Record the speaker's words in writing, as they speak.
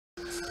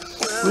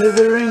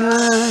withering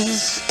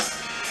eyes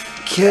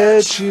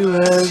catch you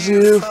as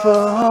you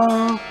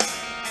fall.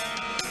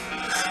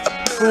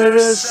 I put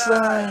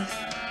aside,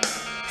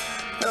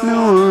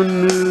 no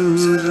one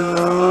moves at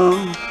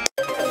all.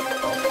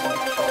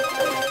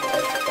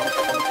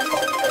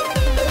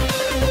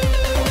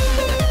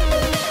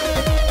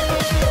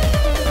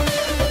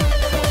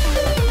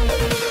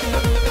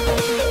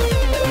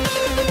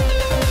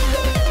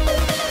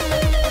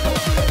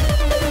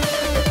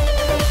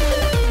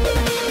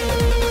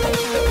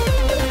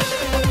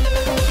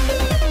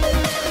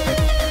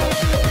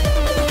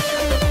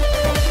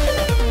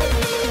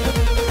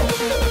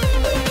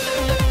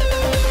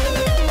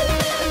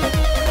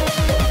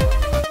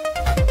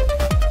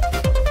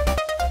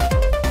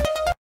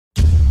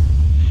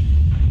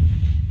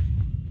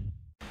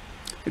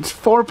 It's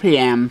 4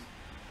 p.m.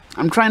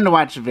 I'm trying to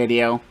watch a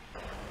video.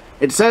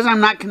 It says I'm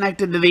not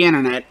connected to the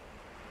internet.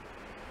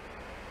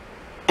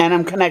 And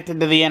I'm connected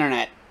to the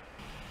internet.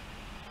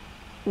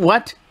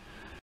 What?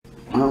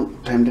 Well,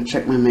 time to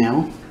check my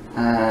mail.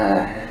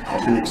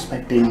 I've been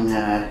expecting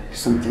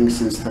something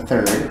since the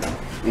 3rd.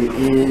 It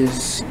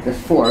is the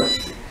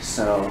 4th,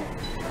 so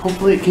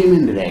hopefully it came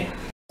in today.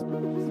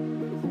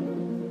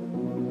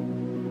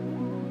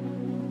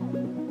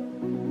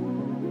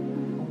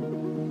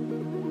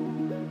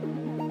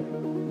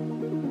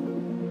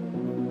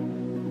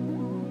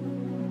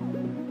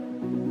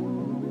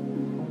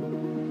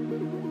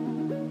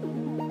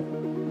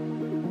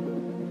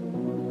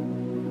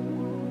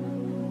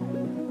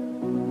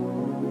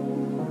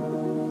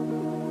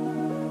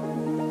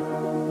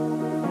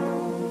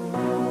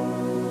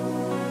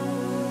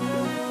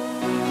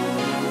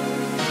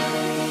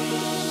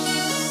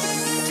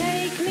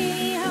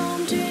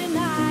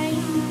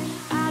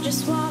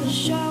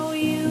 Show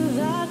you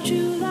the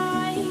true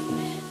light.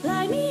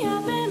 Light me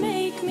up and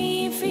make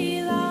me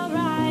feel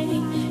alright.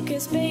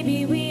 'Cause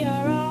baby, we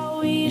are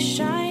always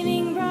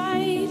shining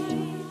bright.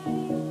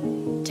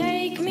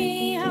 Take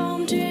me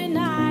home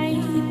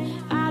tonight.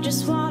 I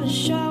just wanna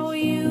show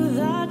you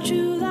the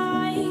true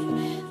light.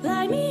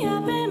 Light me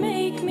up and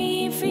make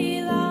me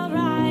feel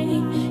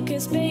alright.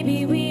 'Cause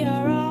baby, we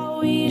are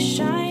always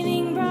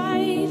shining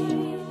bright.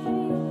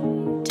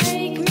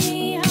 Take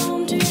me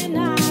home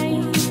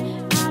tonight.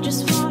 I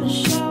just wanna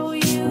show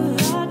you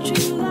the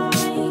true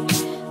light.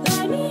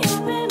 Light me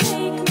up and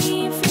make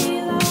me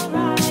feel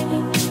alright.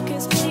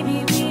 'Cause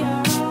baby, we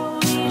are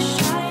always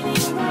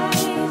shining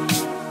bright.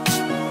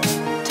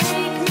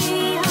 Take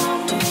me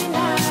home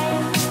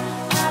tonight.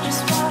 I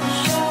just wanna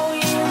show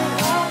you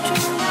the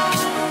true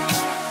light.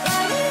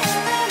 Light me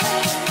up and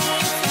make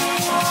me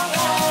feel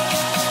alright.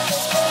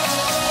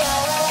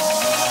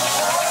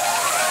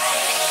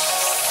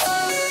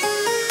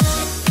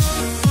 'Cause baby,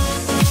 we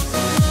are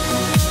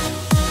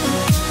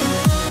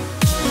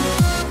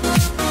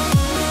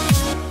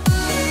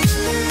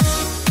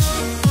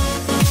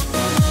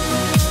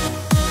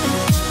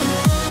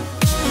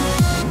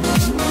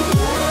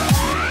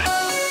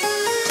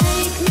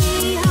Take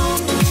me home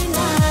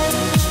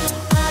tonight.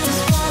 I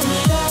just wanna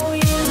show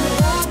you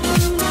the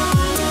true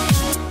light.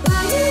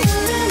 Light me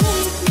up and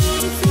make me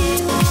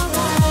feel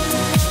alright.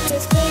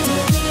 'Cause baby,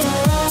 we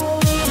are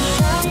always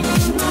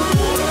shining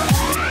bright.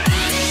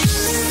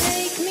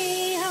 Take me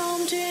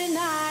home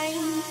tonight.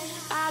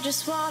 I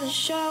just wanna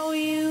show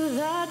you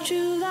the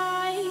true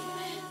light.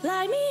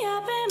 Light me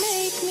up and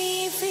make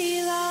me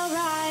feel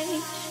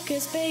alright.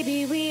 'Cause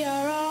baby, we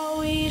are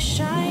always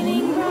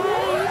shining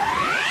bright.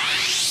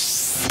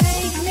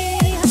 Take me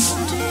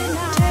home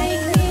tonight.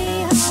 Take me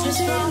home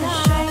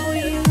tonight. Show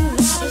you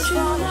the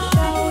true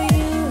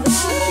light. The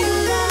true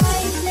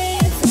light. Make me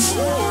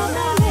feel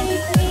alright.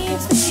 Make me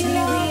feel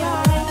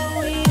alright.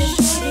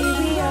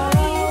 We are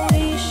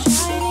always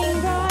shining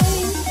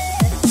bright.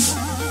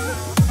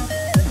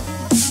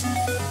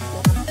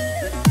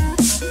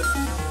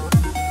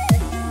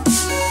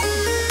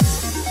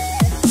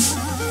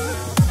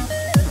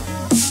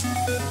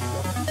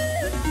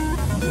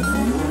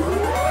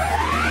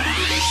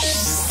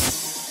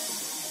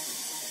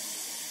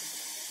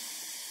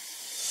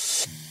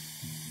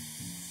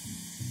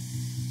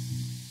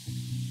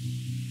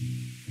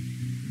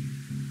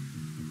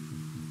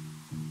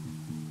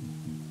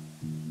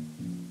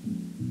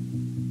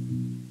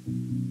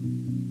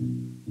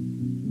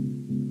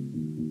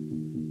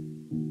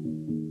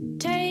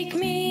 Take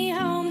me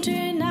home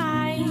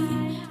tonight.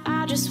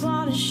 I just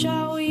wanna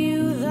show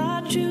you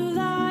the true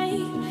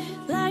light.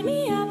 Light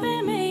me up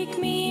and make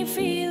me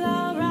feel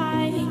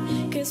alright.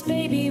 'Cause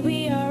baby,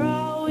 we are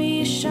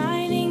always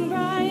shining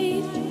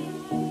bright.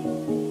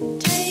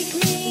 Take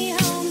me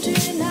home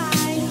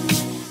tonight.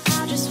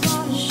 I just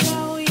wanna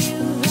show you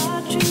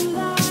the true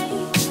light.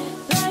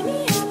 Light me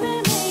up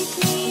and make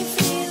me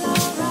feel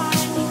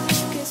alright.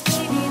 'Cause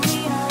baby, we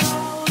are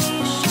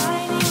always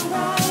shining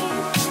bright.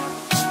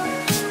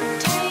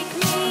 Take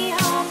me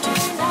home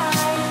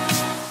tonight.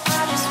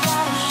 I just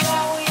wanna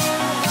show you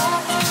the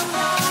true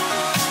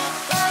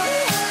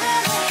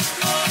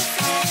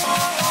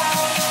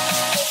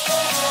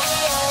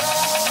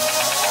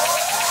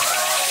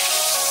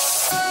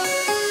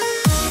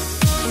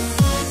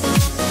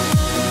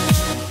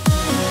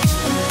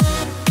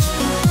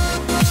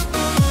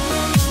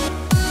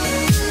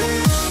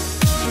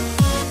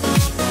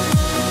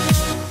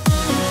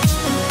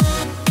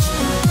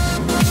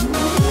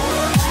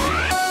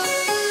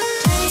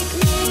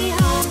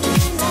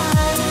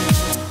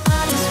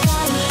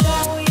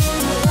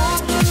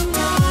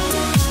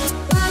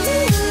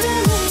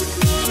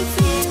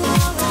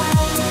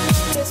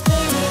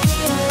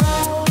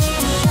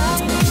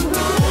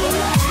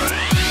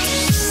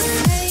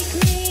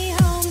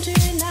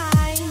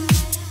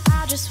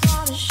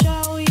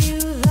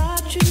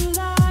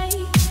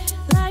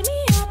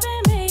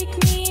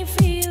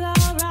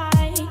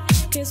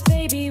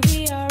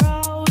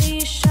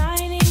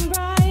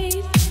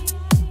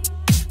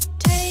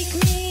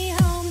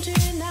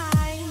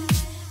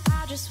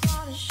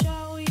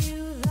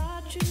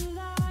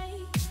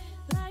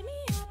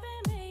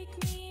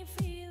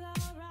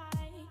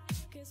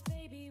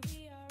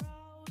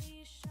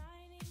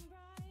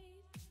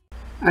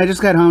I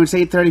just got home. It's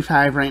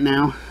 8:35 right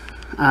now.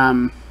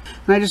 And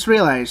I just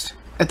realized,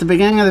 at the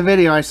beginning of the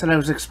video, I said I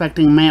was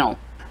expecting mail.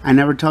 I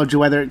never told you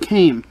whether it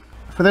came.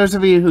 For those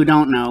of you who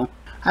don't know,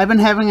 I've been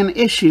having an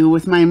issue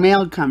with my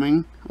mail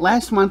coming.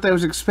 Last month I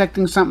was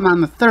expecting something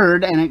on the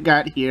 3rd, and it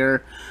got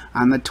here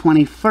on the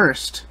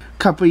 21st. A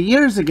couple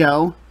years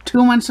ago,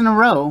 2 months in a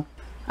row,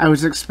 I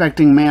was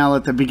expecting mail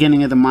at the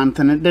beginning of the month,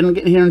 and it didn't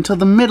get here until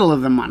the middle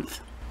of the month.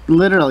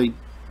 Literally,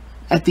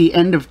 at the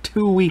end of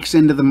 2 weeks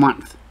into the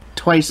month.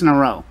 Twice in a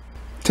row.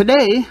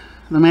 Today,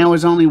 the mail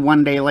was only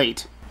 1 day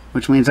late,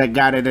 which means I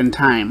got it in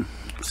time.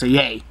 So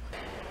yay.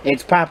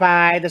 It's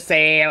Popeye the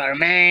Sailor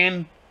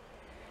Man.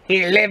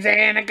 He lives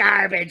in a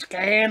garbage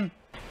can.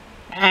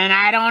 And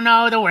I don't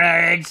know the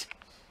words.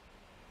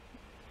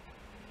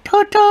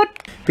 Toot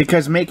toot.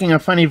 Because making a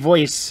funny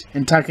voice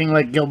and talking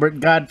like Gilbert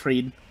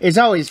Gottfried is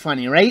always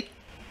funny, right?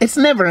 It's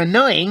never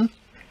annoying.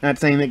 Not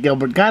saying that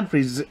Gilbert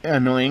Gottfried's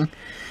annoying.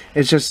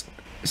 It's just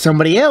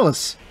somebody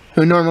else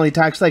who normally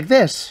talks like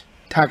this.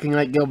 Talking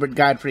like Gilbert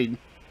Gottfried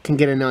can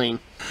get annoying.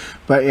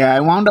 But yeah, I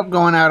wound up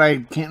going out. I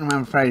can't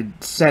remember if I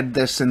said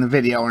this in the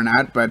video or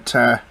not, but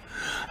I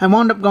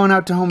wound up going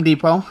out to Home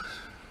Depot.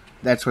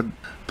 That's what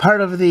part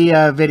of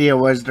the video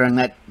was during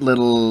that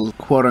little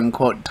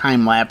quote-unquote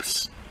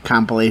time-lapse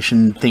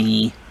compilation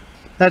thingy.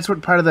 That's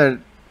what part of the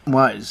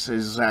was,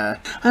 is I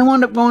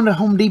wound up going to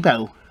Home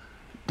Depot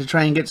to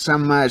try and get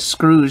some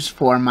screws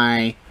for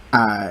my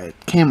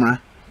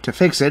camera to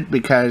fix it,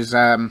 because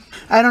I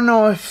don't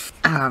know if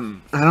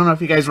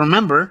you guys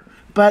remember,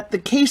 but the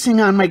casing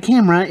on my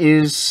camera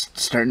is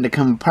starting to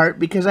come apart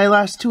because I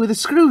lost 2 of the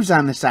screws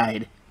on the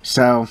side.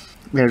 So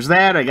there's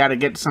that. I gotta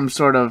get some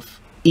sort of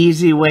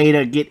easy way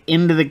to get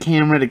into the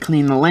camera to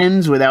clean the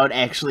lens without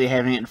actually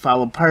having it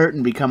fall apart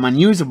and become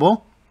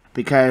unusable,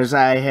 because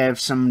I have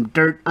some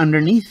dirt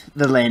underneath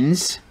the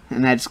lens,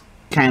 and that's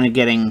kind of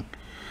getting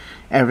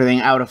everything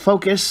out of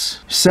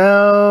focus.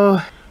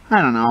 So I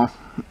don't know.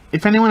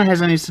 If anyone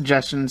has any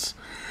suggestions,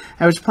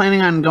 I was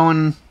planning on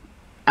going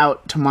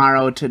out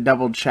tomorrow to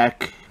double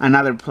check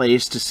another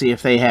place to see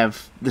if they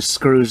have the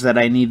screws that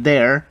I need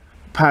there.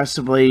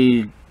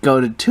 Possibly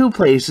go to 2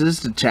 places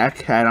to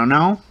check, I don't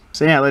know.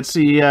 So yeah, let's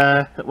see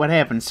what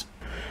happens.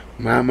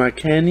 Mama,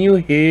 can you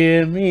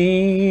hear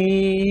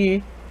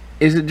me?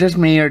 Is it just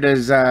me, or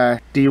does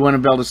Do You Want to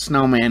Build a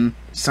Snowman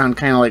sound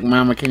kind of like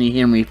Mama, Can You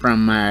Hear Me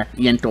from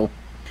Yentl?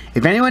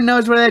 If anyone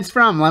knows where that's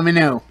from, let me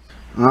know.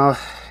 Well,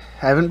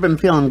 I haven't been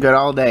feeling good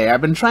all day.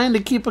 I've been trying to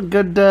keep a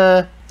good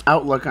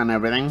outlook on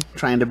everything,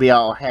 trying to be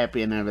all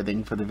happy and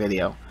everything for the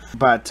video.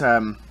 But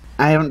I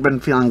haven't been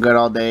feeling good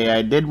all day.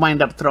 I did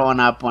wind up throwing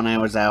up when I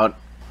was out.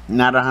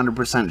 Not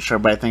 100% sure,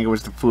 but I think it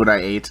was the food I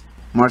ate.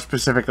 More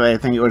specifically, I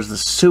think it was the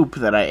soup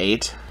that I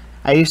ate.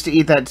 I used to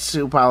eat that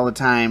soup all the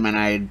time, and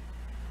I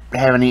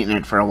haven't eaten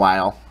it for a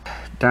while.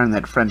 Darn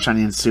that French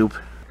onion soup.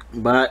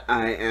 But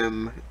I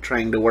am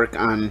trying to work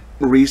on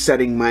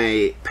resetting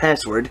my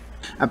password.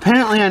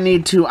 Apparently I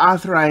need to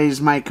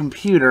authorize my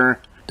computer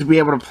to be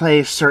able to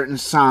play certain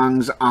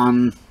songs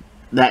on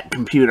that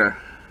computer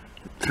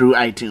through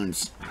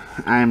iTunes.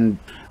 I'm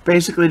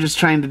basically just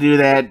trying to do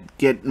that,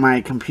 get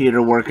my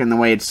computer working the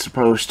way it's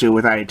supposed to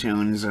with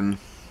iTunes and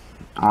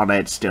all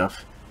that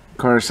stuff. Of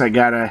course, I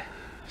gotta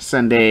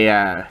send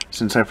a,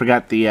 since I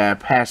forgot the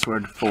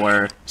password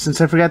for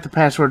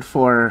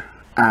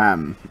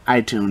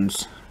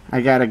iTunes,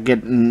 I gotta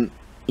get an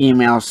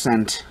email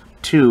sent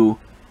to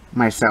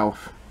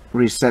myself,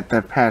 reset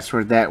the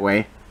password that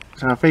way.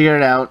 So I'll figure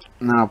it out,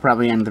 and I'll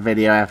probably end the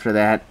video after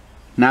that.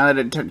 Now that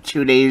it took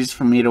 2 days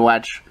for me to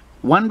watch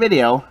one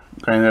video,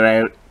 granted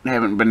I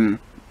haven't been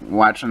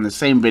watching the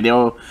same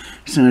video.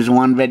 As soon as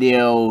one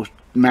video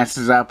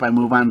messes up, I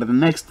move on to the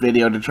next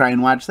video to try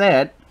and watch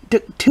that. It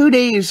took 2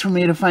 days for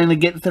me to finally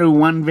get through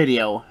one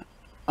video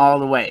all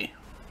the way.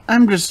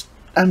 I'm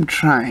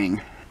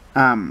trying.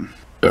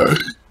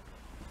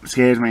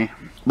 Excuse me.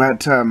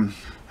 But,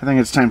 I think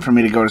it's time for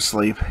me to go to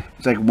sleep.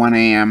 It's like 1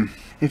 a.m.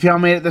 If y'all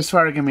made it this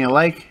far, give me a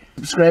like.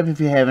 Subscribe if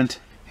you haven't.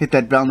 Hit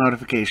that bell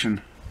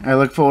notification. I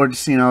look forward to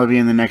seeing all of you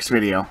in the next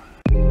video.